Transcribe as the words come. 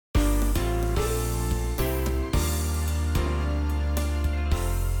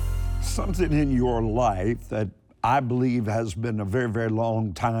something in your life that I believe has been a very, very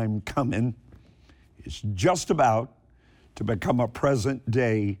long time coming is just about to become a present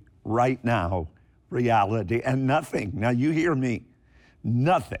day, right now, reality. And nothing, now you hear me,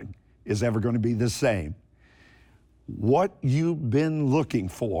 nothing is ever going to be the same. What you've been looking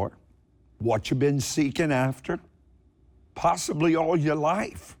for, what you've been seeking after, possibly all your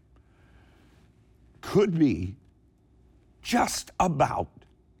life, could be just about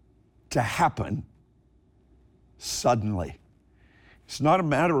to happen suddenly. It's not a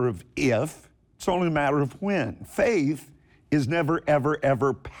matter of if, it's only a matter of when. Faith is never, ever,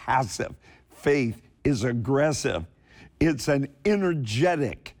 ever passive. Faith is aggressive. It's an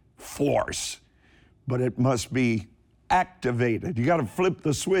energetic force, but it must be activated. You got to flip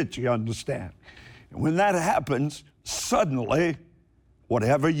the switch, you understand? And when that happens, suddenly,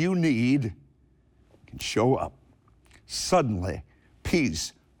 whatever you need can show up. Suddenly,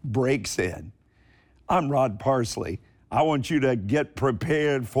 peace breaks in. I'm Rod Parsley. I want you to get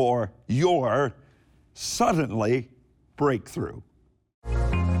prepared for your suddenly breakthrough.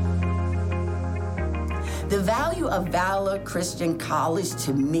 The value of Valor Christian College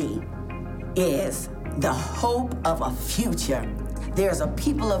to me is the hope of a future. There's a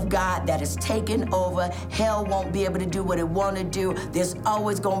people of God that is taking over. Hell won't be able to do what it want to do. There's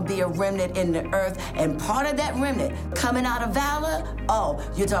always going to be a remnant in the earth. And part of that remnant coming out of Valor,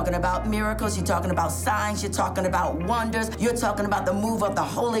 you're talking about miracles, you're talking about signs, you're talking about wonders, you're talking about the move of the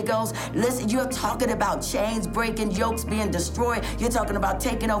Holy Ghost. Listen, you're talking about chains breaking, yokes being destroyed. You're talking about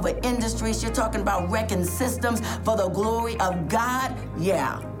taking over industries. You're talking about wrecking systems for the glory of God.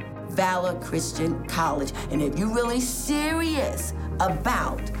 Yeah. Valor Christian College. And if you're really serious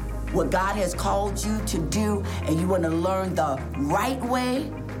about what God has called you to do and you want to learn the right way,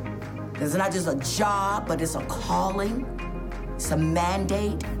 it's not just a job, but it's a calling, it's a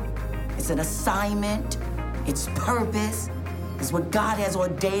mandate, it's an assignment, it's purpose, it's what God has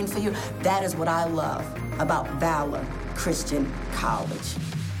ordained for you. That is what I love about Valor Christian College.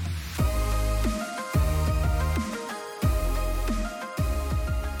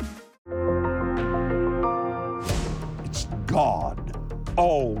 God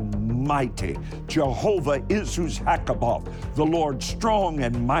Almighty, Jehovah Isus Hakaboth, the Lord strong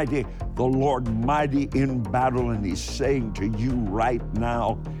and mighty, the Lord mighty in battle. And he's saying to you right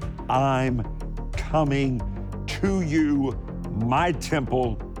now, I'm coming to you, my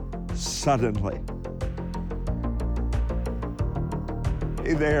temple, suddenly.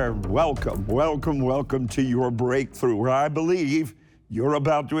 Hey there, welcome to your breakthrough, where I believe you're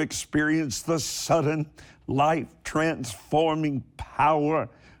about to experience the sudden, life-transforming power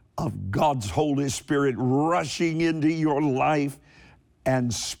of God's Holy Spirit rushing into your life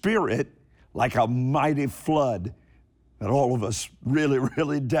and spirit like a mighty flood that all of us really,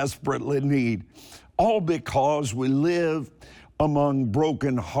 really desperately need. All because we live among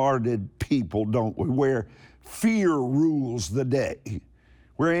broken-hearted people, don't we? Where fear rules the day,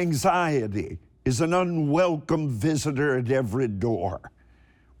 where anxiety is an unwelcome visitor at every door,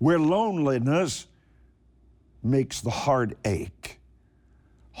 where loneliness makes the heart ache.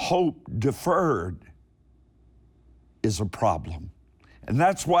 Hope deferred is a problem. And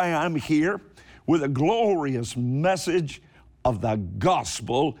that's why I'm here with a glorious message of the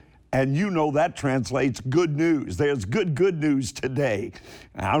gospel. And you know that translates good news. There's good news today.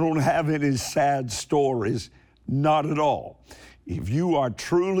 I don't have any sad stories, not at all. If you are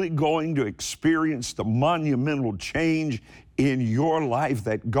truly going to experience the monumental change in your life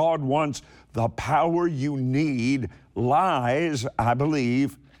that God wants, the power you need lies, I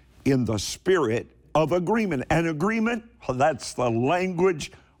believe, in the spirit of agreement. And agreement, that's the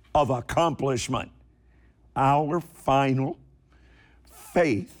language of accomplishment. Our final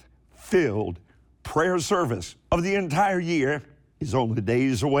faith-filled prayer service of the entire year is only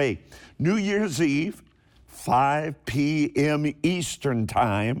days away. New Year's Eve, 5 p.m. Eastern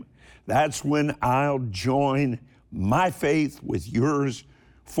Time. That's when I'll join my faith with yours,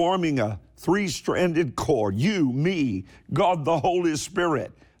 forming a three-stranded cord. You, me, God the Holy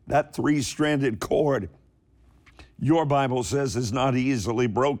Spirit. That three-stranded cord, your Bible says, is not easily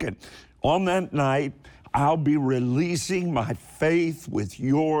broken. On that night, I'll be releasing my faith with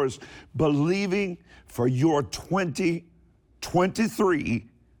yours, believing for your 2023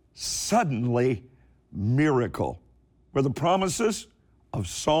 suddenly miracle, where the promises of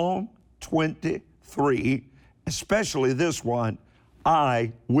Psalm 23, especially this one,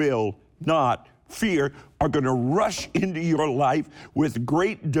 I will not fear, are going to rush into your life with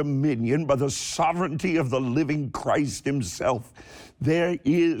great dominion by the sovereignty of the living Christ himself. There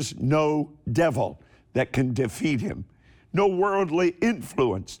is no devil that can defeat him, no worldly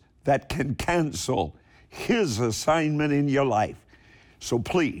influence that can cancel his assignment in your life. So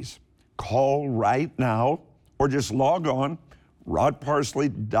please call right now or just log on,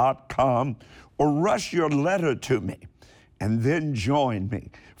 rodparsley.com, or rush your letter to me and then join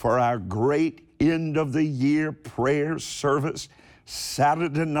me for our great end of the year prayer service,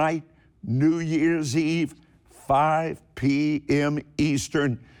 Saturday night, New Year's Eve, 5 p.m.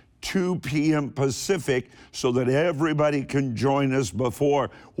 Eastern, 2 p.m. Pacific, so that everybody can join us before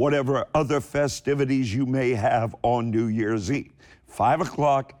whatever other festivities you may have on New Year's Eve. 5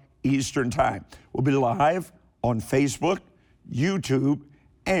 o'clock Eastern Time. We'll be live on Facebook, YouTube,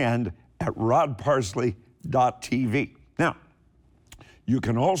 and at rodparsley.tv. Now, you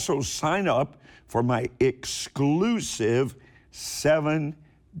can also sign up for my exclusive 7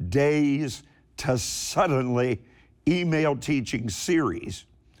 Days to Suddenly email teaching series.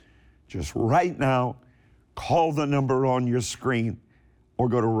 Just right now, call the number on your screen or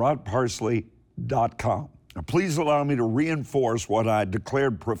go to rodparsley.com. Now, please allow me to reinforce what I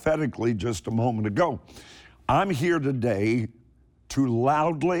declared prophetically just a moment ago. I'm here today to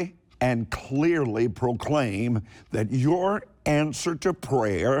loudly and clearly proclaim that your answer to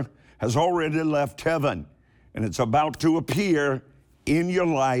prayer has already left heaven, and it's about to appear in your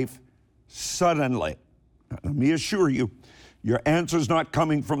life suddenly. Now, let me assure you, your answer's not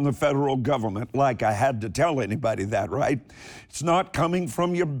coming from the federal government, like I had to tell anybody that, right? It's not coming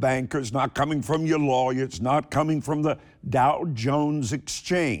from your banker, it's not coming from your lawyer, it's not coming from the Dow Jones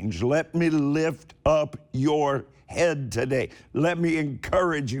Exchange. Let me lift up your head today. Let me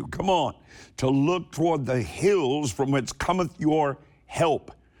encourage you, come on, to look toward the hills from whence cometh your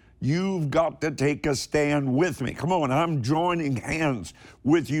help. You've got to take a stand with me. Come on, I'm joining hands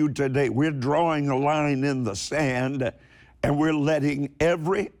with you today. We're drawing a line in the sand, and we're letting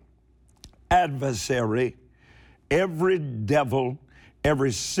every adversary, every devil,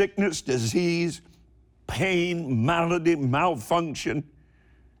 every sickness, disease, pain, malady, malfunction,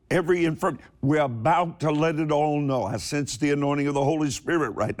 every infirmity, we're about to let it all know. I sense the anointing of the Holy Spirit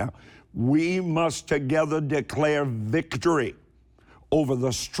right now. We must together declare victory over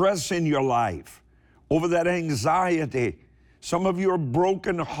the stress in your life, over that anxiety. Some of you are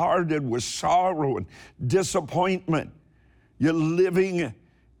brokenhearted with sorrow and disappointment. You're living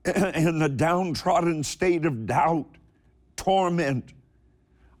in the downtrodden state of doubt, torment.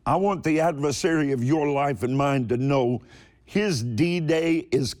 I want the adversary of your life and mine to know his D-Day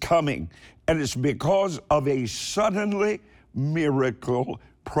is coming, and it's because of a suddenly miracle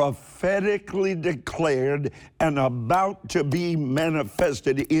prophetically declared and about to be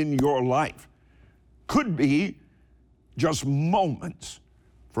manifested in your life. Could be just moments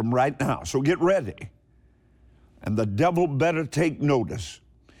from right now. So get ready. And the devil better take notice.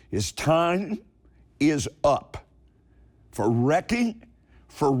 His time is up for wrecking,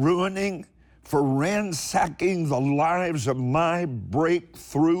 for ruining, for ransacking the lives of my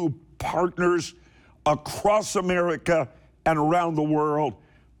breakthrough partners across America and around the world.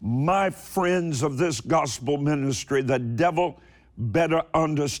 My friends of this gospel ministry, the devil better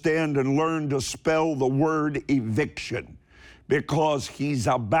understand and learn to spell the word eviction, because he's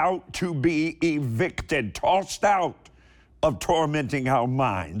about to be evicted, tossed out of tormenting our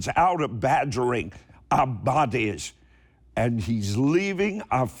minds, out of badgering our bodies. And he's leaving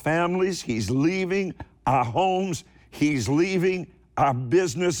our families, he's leaving our homes, he's leaving our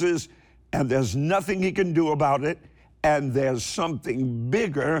businesses, and there's nothing he can do about it. And there's something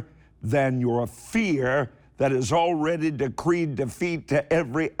bigger than your fear that has already decreed defeat to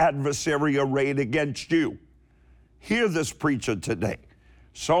every adversary arrayed against you. Hear this preacher today.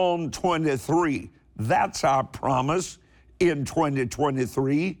 Psalm 23, that's our promise in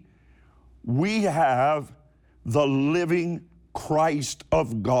 2023. We have the living Christ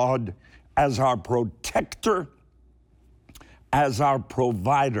of God as our protector, as our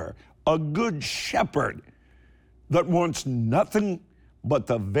provider, a good shepherd that wants nothing but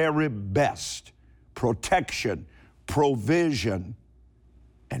the very best protection, provision,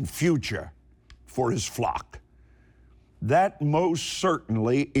 and future for his flock. That most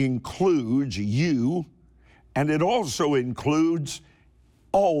certainly includes you, and it also includes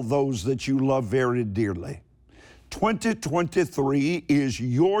all those that you love very dearly. 2023 is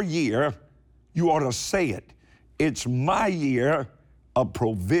your year. You ought to say it. It's my year of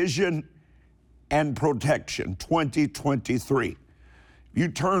provision and protection, 2023. You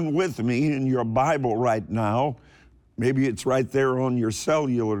turn with me in your Bible right now, maybe it's right there on your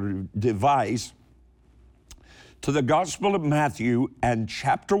cellular device, to the Gospel of Matthew and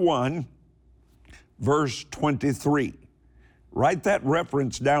chapter 1, verse 23. Write that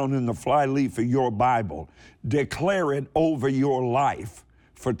reference down in the flyleaf of your Bible. Declare it over your life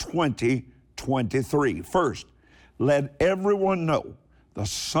for 2023. First, let everyone know the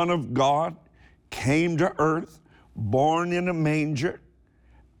Son of God came to earth, born in a manger,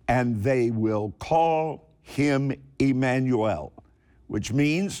 and they will call him Emmanuel, which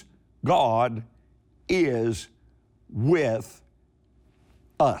means God is with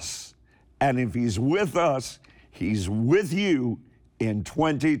us. And if he's with us, he's with you in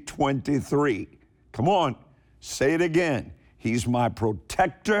 2023. Come on, say it again. He's my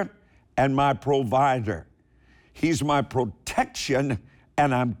protector and my provider. He's my protection,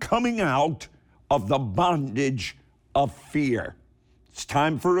 and I'm coming out of the bondage of fear. It's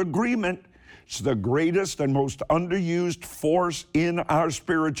time for agreement. It's the greatest and most underused force in our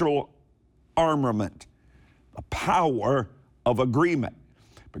spiritual armament, the power of agreement.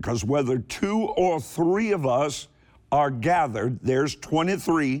 Because whether 2 or 3 of us are gathered, there's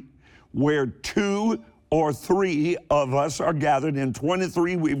 23, where 2 or 3 of us are gathered. In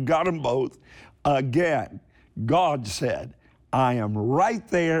 23, we've got them both. Again, God said, I am right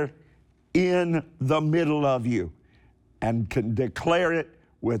there in the middle of you, and can declare it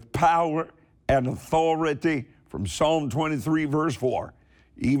with power and authority from Psalm 23, verse 4.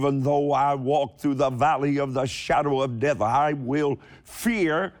 Even though I walk through the valley of the shadow of death, I will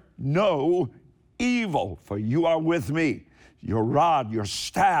fear no evil, for you are with me. Your rod, your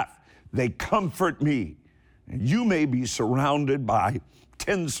staff, they comfort me. And you may be surrounded by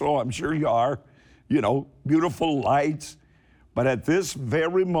tinsel, I'm sure you are, beautiful lights, but at this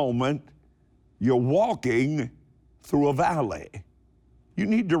very moment, you're walking through a valley. You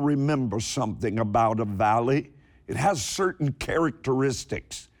need to remember something about a valley. It has certain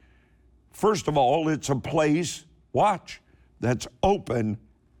characteristics. First of all, it's a place, watch, that's open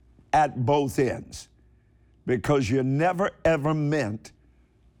at both ends, because you're never ever meant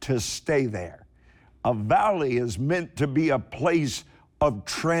to stay there. A valley is meant to be a place of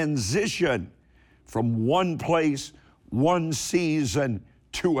transition from one place, one season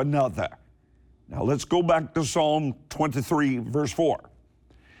to another. Now let's go back to Psalm 23, verse 4.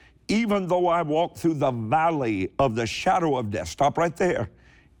 Even though I walk through the valley of the shadow of death, stop right there.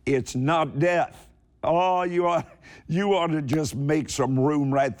 It's not death. Oh, you ought to just make some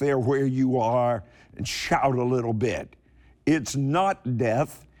room right there where you are and shout a little bit. It's not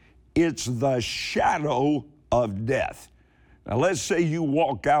death. It's the shadow of death. Now let's say you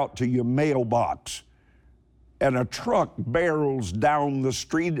walk out to your mailbox and a truck barrels down the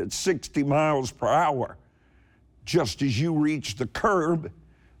street at 60 miles per hour. Just as you reach the curb,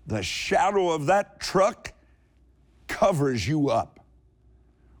 the shadow of that truck covers you up.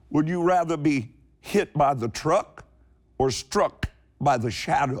 Would you rather be hit by the truck or struck by the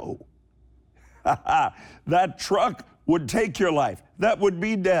shadow? That truck would take your life. That would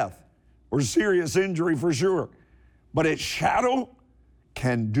be death or serious injury for sure. But its shadow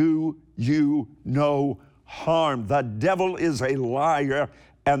can do you no harm. The devil is a liar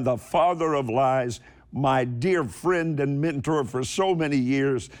and the father of lies. My dear friend and mentor for so many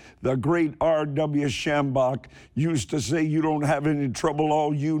years, the great R.W. Schambach, used to say, you don't have any trouble.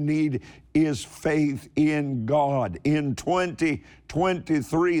 All you need is faith in God. In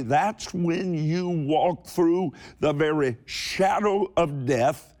 2023, that's when you walk through the very shadow of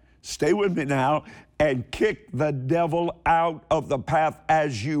death. Stay with me now. And kick the devil out of the path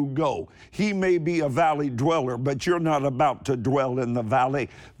as you go. He may be a valley dweller, but you're not about to dwell in the valley.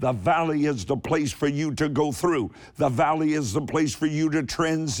 The valley is the place for you to go through. The valley is the place for you to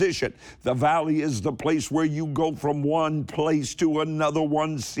transition. The valley is the place where you go from one place to another,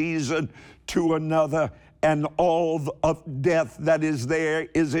 one season to another, and all of death that is there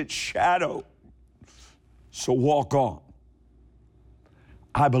is its shadow. So walk on.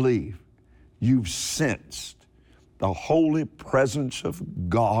 I believe you've sensed the holy presence of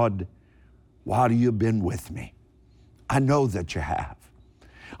God while you've been with me. I know that you have.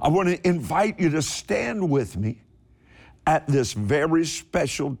 I want to invite you to stand with me at this very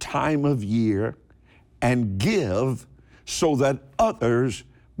special time of year and give so that others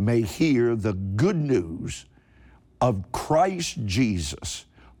may hear the good news of Christ Jesus,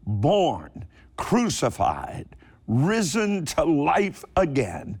 born, crucified, risen to life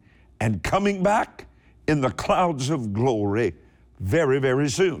again, and coming back in the clouds of glory very, very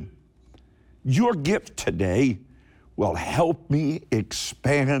soon. Your gift today will help me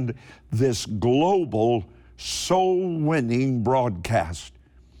expand this global soul-winning broadcast.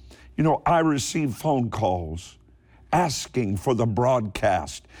 I receive phone calls asking for the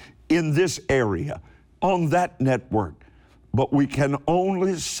broadcast in this area, on that network, but we can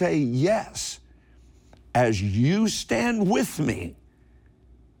only say yes as you stand with me.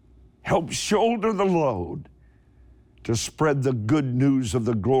 Help shoulder the load to spread the good news of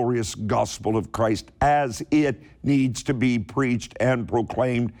the glorious gospel of Christ as it needs to be preached and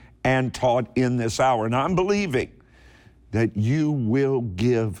proclaimed and taught in this hour. And I'm believing that you will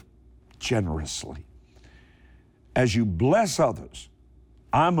give generously. As you bless others,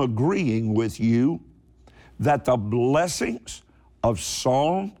 I'm agreeing with you that the blessings of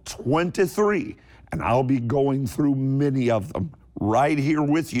Psalm 23, and I'll be going through many of them right here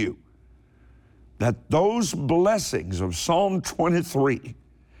with you, that those blessings of Psalm 23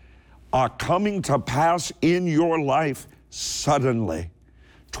 are coming to pass in your life suddenly.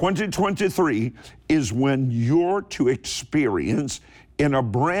 2023 is when you're to experience in a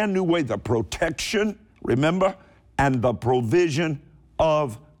brand new way the protection, remember, and the provision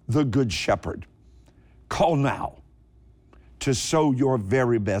of the Good Shepherd. Call now to sow your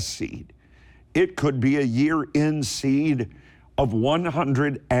very best seed. It could be a year-end seed of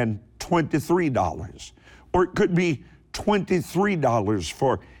 $123, or it could be $23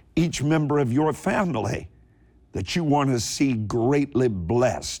 for each member of your family that you want to see greatly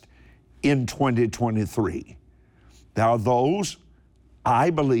blessed in 2023. There are those, I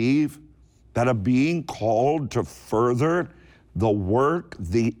believe, that are being called to further the work,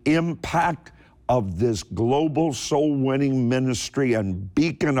 the impact of this global soul-winning ministry and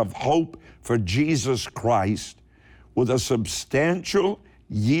beacon of hope for Jesus Christ with a substantial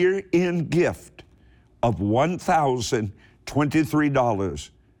year-end gift of $1,023,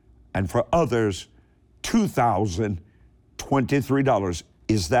 and for others, $2,023.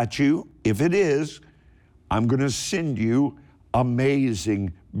 Is that you? If it is, I'm going to send you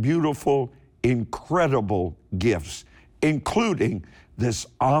amazing, beautiful, incredible gifts, including this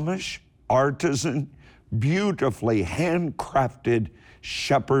Amish artisan, beautifully handcrafted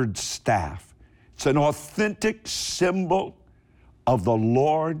shepherd staff. It's an authentic symbol of the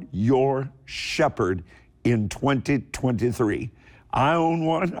Lord your shepherd in 2023. I own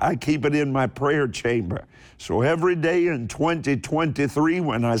one. I keep it in my prayer chamber. So every day in 2023,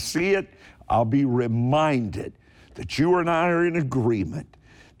 when I see it, I'll be reminded that you and I are in agreement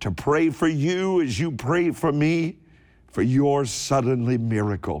to pray for you as you pray for me for your suddenly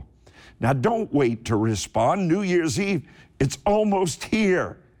miracle. Now, don't wait to respond. New Year's Eve, it's almost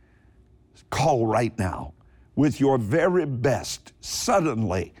here. Call right now with your very best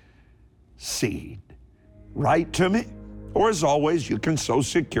suddenly seed. Write to me, or as always, you can sow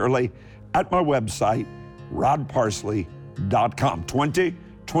securely at my website, rodparsley.com.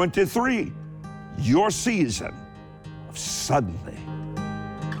 2023, your season of suddenly.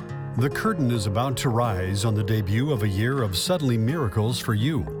 The curtain is about to rise on the debut of a year of suddenly miracles for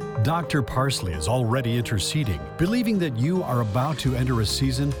you. Dr. Parsley is already interceding, believing that you are about to enter a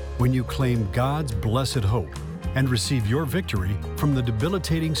season when you claim God's blessed hope and receive your victory from the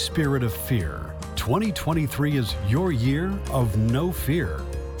debilitating spirit of fear. 2023 is your year of no fear.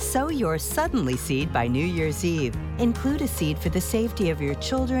 Sow your suddenly seed by New Year's Eve. Include a seed for the safety of your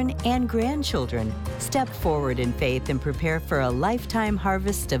children and grandchildren. Step forward in faith and prepare for a lifetime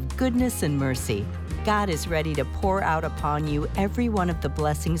harvest of goodness and mercy. God is ready to pour out upon you every one of the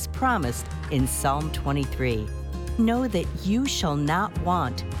blessings promised in Psalm 23. Know that you shall not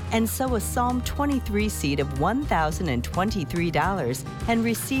want, and sow a Psalm 23 seed of $1,023 and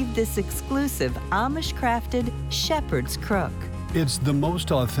receive this exclusive Amish-crafted shepherd's crook. It's the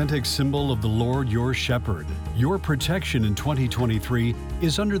most authentic symbol of the Lord your shepherd. Your protection in 2023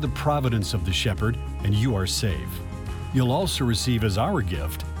 is under the providence of the shepherd, and you are safe. You'll also receive as our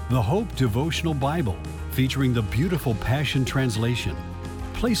gift the Hope Devotional Bible, featuring the beautiful Passion Translation.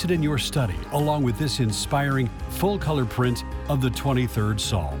 Place it in your study along with this inspiring full-color print of the 23rd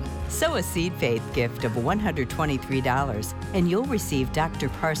Psalm. Sow a seed faith gift of $123 and you'll receive Dr.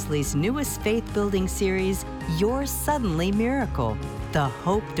 Parsley's newest faith-building series, Your Suddenly Miracle, the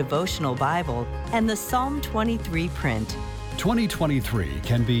Hope Devotional Bible, and the Psalm 23 print. 2023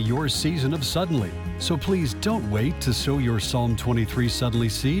 can be your season of suddenly, so please don't wait to sow your Psalm 23 suddenly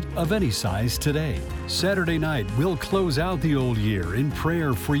seed of any size today. Saturday night, we'll close out the old year in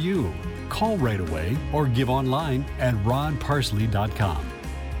prayer for you. Call right away or give online at rodparsley.com.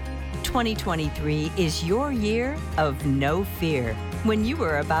 2023 is your year of no fear, when you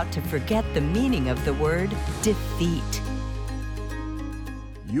are about to forget the meaning of the word defeat.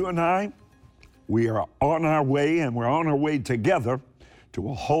 You and I, we are on our way, and we're on our way together to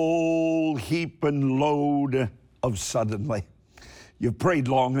a whole heap and load of suddenly. You've prayed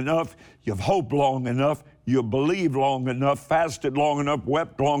long enough, you've hoped long enough, you've believed long enough, fasted long enough,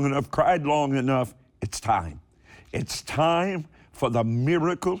 wept long enough, cried long enough. It's time. It's time for the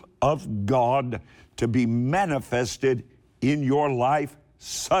miracle of God to be manifested in your life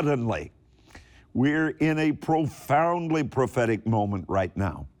suddenly. We're in a profoundly prophetic moment right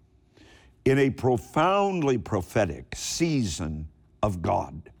now, in a profoundly prophetic season of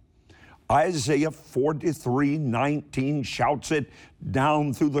God. Isaiah 43:19 shouts it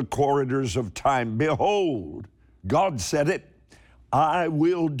down through the corridors of time. Behold, God said it, I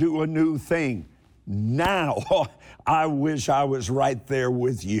will do a new thing. Now, I wish I was right there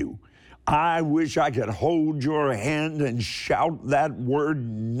with you. I wish I could hold your hand and shout that word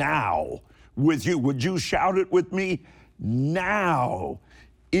now with you. Would you shout it with me? Now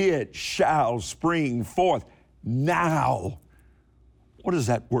it shall spring forth. Now. What does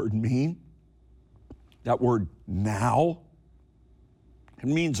that word mean? That word now? It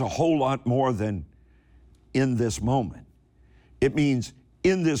means a whole lot more than in this moment. It means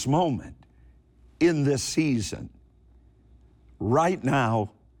in this moment, in this season, right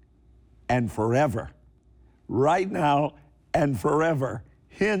now and forever. Right now and forever.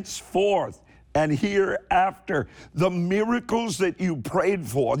 Henceforth and hereafter. The miracles that you prayed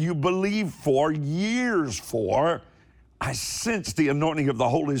for, you believed for, years for, I sense the anointing of the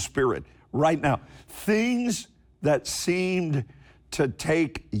Holy Spirit right now. Things that seemed to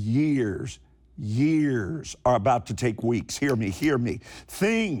take years are about to take weeks. Hear me, hear me.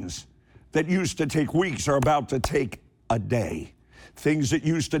 Things that used to take weeks are about to take a day. Things that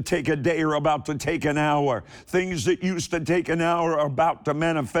used to take a day are about to take an hour. Things that used to take an hour are about to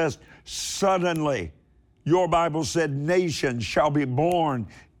manifest suddenly. Your Bible said nations shall be born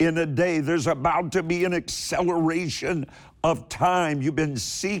in a day. There's about to be an acceleration of time you've been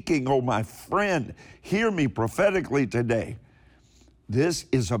seeking, oh my friend. Hear me prophetically today. This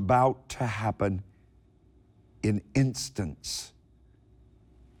is about to happen in instants,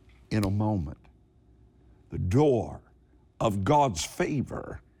 in a moment. The door of God's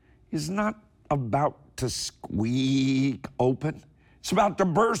favor is not about to squeak open. It's about to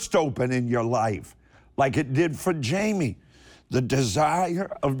burst open in your life like it did for Jamie. The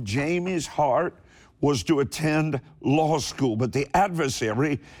desire of Jamie's heart was to attend law school, but the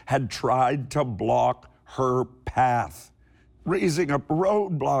adversary had tried to block her path, raising up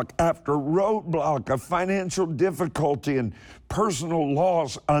roadblock after roadblock of financial difficulty and personal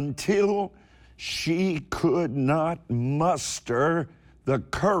loss until she could not muster the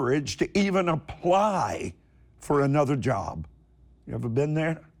courage to even apply for another job. You ever been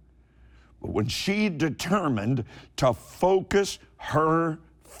there? But when she determined to focus her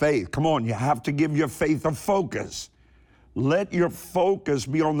faith, come on, you have to give your faith a focus. Let your focus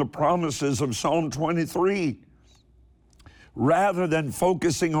be on the promises of Psalm 23. Rather than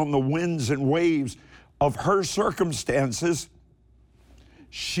focusing on the winds and waves of her circumstances,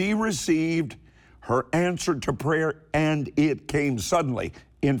 she received her answer to prayer, and it came suddenly.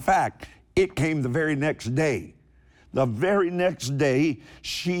 In fact, it came the very next day. The very next day,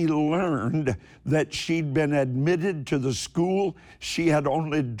 she learned that she'd been admitted to the school she had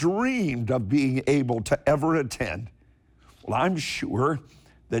only dreamed of being able to ever attend. Well, I'm sure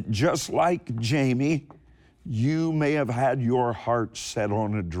that just like Jamie, you may have had your heart set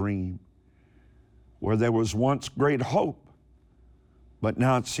on a dream where there was once great hope, but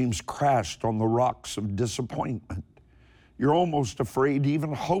now it seems crashed on the rocks of disappointment. You're almost afraid to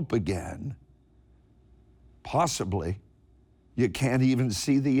even hope again. Possibly, you can't even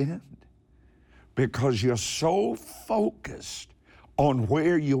see the end because you're so focused on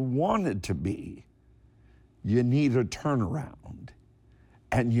where you wanted to be. You need a turnaround,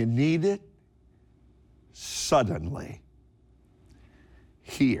 and you need it suddenly.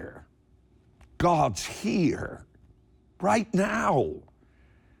 Here. God's here right now.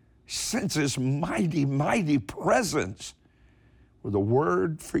 Sense His mighty, mighty presence with a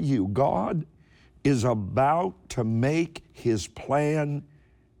word for you. God is about to make His plan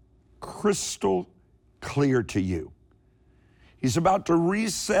crystal clear to you. He's about to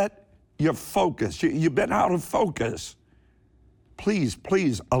reset your focus. You've been out of focus. Please,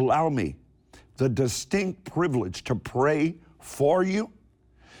 please allow me the distinct privilege to pray for you,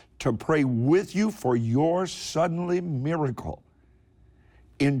 to pray with you for your suddenly miracle.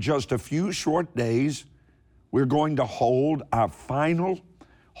 In just a few short days, we're going to hold our final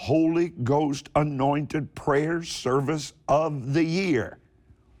Holy Ghost anointed prayer service of the year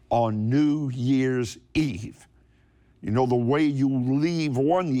on New Year's Eve. You know, the way you leave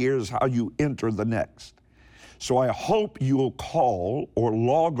one year is how you enter the next. So I hope you'll call or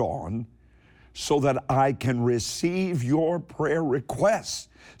log on so that I can receive your prayer requests,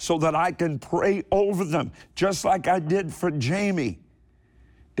 so that I can pray over them, just like I did for Jamie.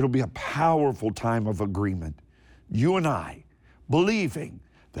 It'll be a powerful time of agreement. You and I believing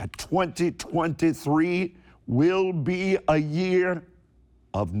that 2023 will be a year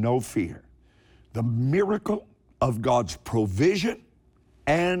of no fear. The miracle of God's provision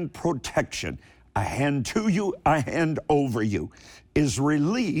and protection, I hand to you, I hand over you, is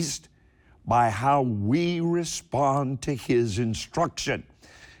released by how we respond to His instruction.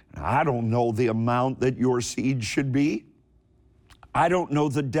 I don't know the amount that your seed should be. I don't know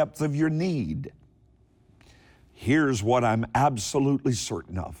the depth of your need. Here's what I'm absolutely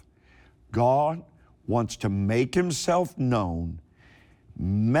certain of. God wants to make Himself known,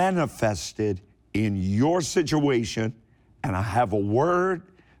 manifested in your situation, and I have a word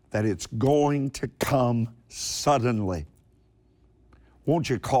that it's going to come suddenly. Won't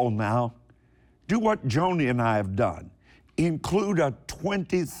you call now? Do what Joni and I have done. Include a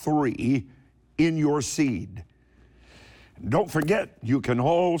 23 in your seed. Don't forget, you can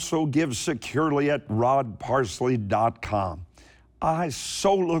also give securely at rodparsley.com. I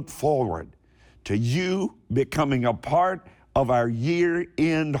so look forward to you becoming a part of our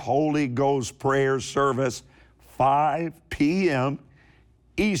year-end Holy Ghost prayer service, 5 p.m.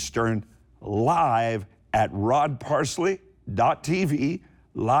 Eastern, live at rodparsley.tv,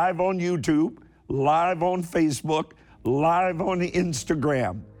 live on YouTube, live on Facebook, live on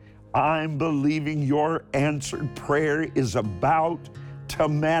Instagram. I'm believing your answered prayer is about to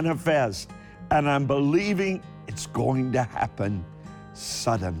manifest, and I'm believing it's going to happen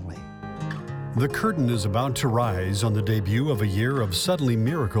suddenly. The curtain is about to rise on the debut of a year of suddenly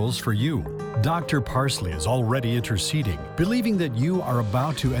miracles for you. Dr. Parsley is already interceding, believing that you are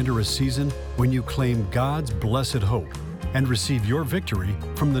about to enter a season when you claim God's blessed hope and receive your victory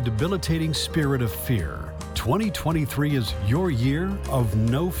from the debilitating spirit of fear. 2023 is your year of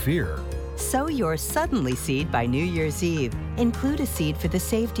no fear. Sow your suddenly seed by New Year's Eve. Include a seed for the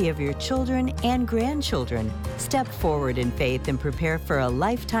safety of your children and grandchildren. Step forward in faith and prepare for a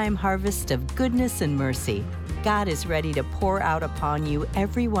lifetime harvest of goodness and mercy. God is ready to pour out upon you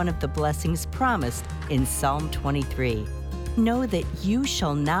every one of the blessings promised in Psalm 23. Know that you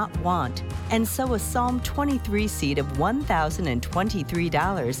shall not want, and sow a Psalm 23 seed of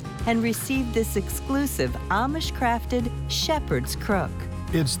 $1,023 and receive this exclusive Amish-crafted shepherd's crook.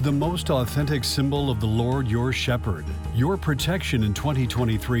 It's the most authentic symbol of the Lord your shepherd. Your protection in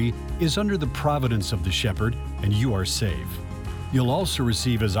 2023 is under the providence of the shepherd, and you are safe. You'll also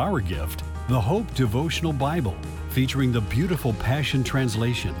receive as our gift the Hope Devotional Bible, featuring the beautiful Passion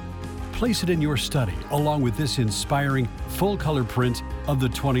Translation. Place it in your study along with this inspiring full-color print of the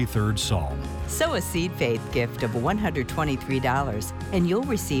 23rd Psalm. Sow a seed faith gift of $123 and you'll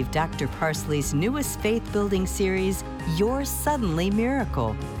receive Dr. Parsley's newest faith-building series, Your Suddenly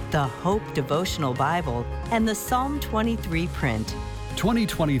Miracle, the Hope Devotional Bible, and the Psalm 23 print.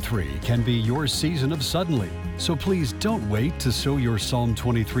 2023 can be your season of suddenly, so please don't wait to sow your Psalm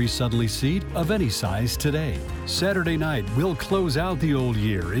 23 suddenly seed of any size today. Saturday night, we'll close out the old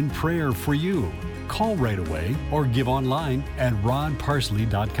year in prayer for you. Call right away or give online at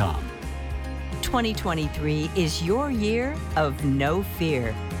rodparsley.com. 2023 is your year of no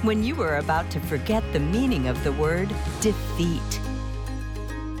fear, when you are about to forget the meaning of the word defeat.